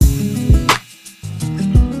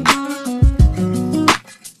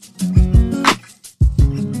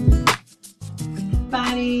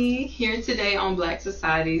here today on Black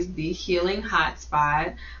Society's The Healing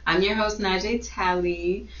Hotspot. I'm your host, Najee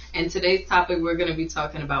Talley, and today's topic we're going to be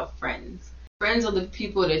talking about friends. Friends are the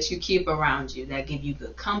people that you keep around you, that give you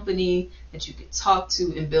good company, that you can talk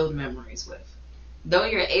to and build memories with. Though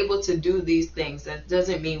you're able to do these things, that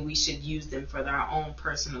doesn't mean we should use them for our own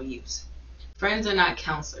personal use. Friends are not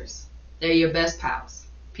counselors. They're your best pals,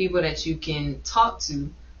 people that you can talk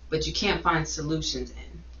to, but you can't find solutions in.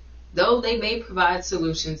 Though they may provide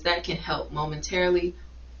solutions that can help momentarily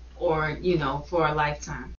or, for a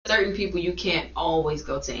lifetime. Certain people you can't always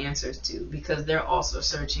go to answers to because they're also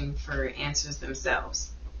searching for answers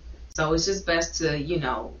themselves. So it's just best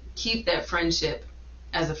to, keep that friendship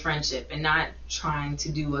as a friendship and not trying to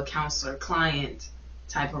do a counselor-client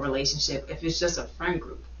type of relationship if it's just a friend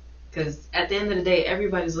group. Because at the end of the day,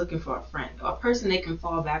 everybody's looking for a friend, or a person they can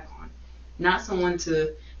fall back on, not someone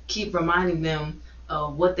to keep reminding them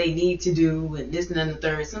what they need to do and this and then the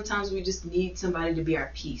third. Sometimes we just need somebody to be our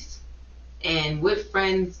peace. And with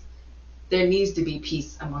friends, there needs to be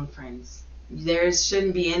peace among friends. There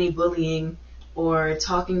shouldn't be any bullying or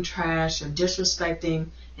talking trash or disrespecting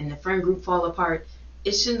and the friend group fall apart.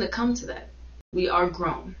 It shouldn't have come to that. We are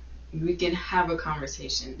grown. We can have a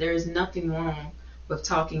conversation. There is nothing wrong with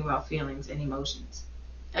talking about feelings and emotions.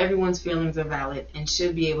 Everyone's feelings are valid and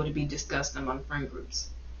should be able to be discussed among friend groups.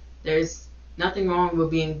 There's nothing wrong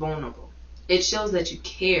with being vulnerable. It shows that you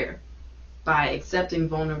care by accepting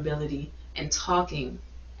vulnerability and talking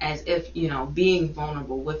as if, being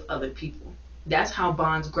vulnerable with other people. That's how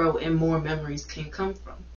bonds grow and more memories can come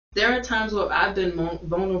from. There are times where I've been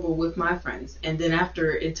vulnerable with my friends, and then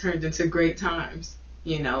after it turned into great times.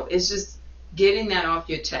 It's just getting that off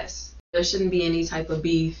your chest. There shouldn't be any type of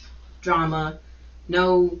beef, drama,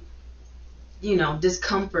 no,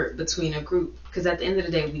 discomfort between a group. Because at the end of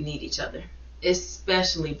the day, we need each other.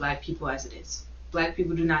 Especially black people as it is. Black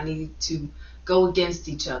people do not need to go against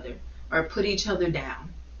each other or put each other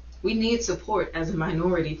down. We need support as a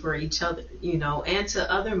minority for each other, and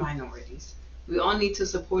to other minorities. We all need to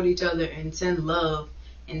support each other and send love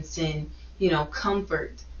and send,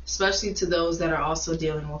 comfort, especially to those that are also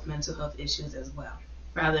dealing with mental health issues as well.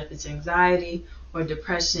 Rather if it's anxiety or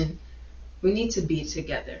depression, we need to be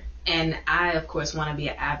together. And I, of course, want to be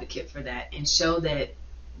an advocate for that and show that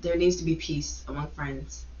there needs to be peace among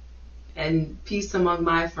friends and peace among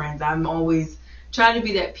my friends. I'm always trying to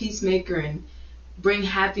be that peacemaker and bring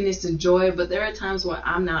happiness and joy, but there are times where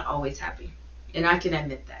I'm not always happy, and I can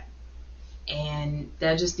admit that. And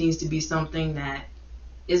that just needs to be something that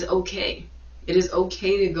is okay. It is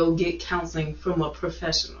okay to go get counseling from a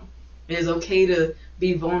professional. It is okay to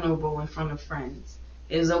be vulnerable in front of friends.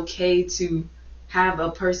 It is okay to have a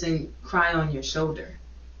person cry on your shoulder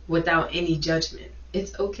without any judgment.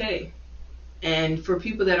 It's okay. And for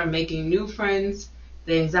people that are making new friends,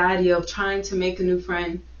 the anxiety of trying to make a new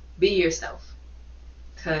friend, be yourself.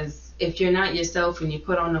 Because if you're not yourself and you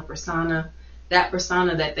put on a persona, that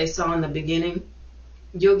persona that they saw in the beginning,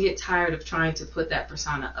 you'll get tired of trying to put that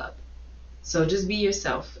persona up. So just be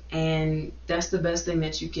yourself, and that's the best thing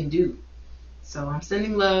that you can do. So I'm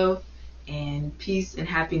sending love and peace and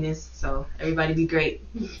happiness. So everybody be great.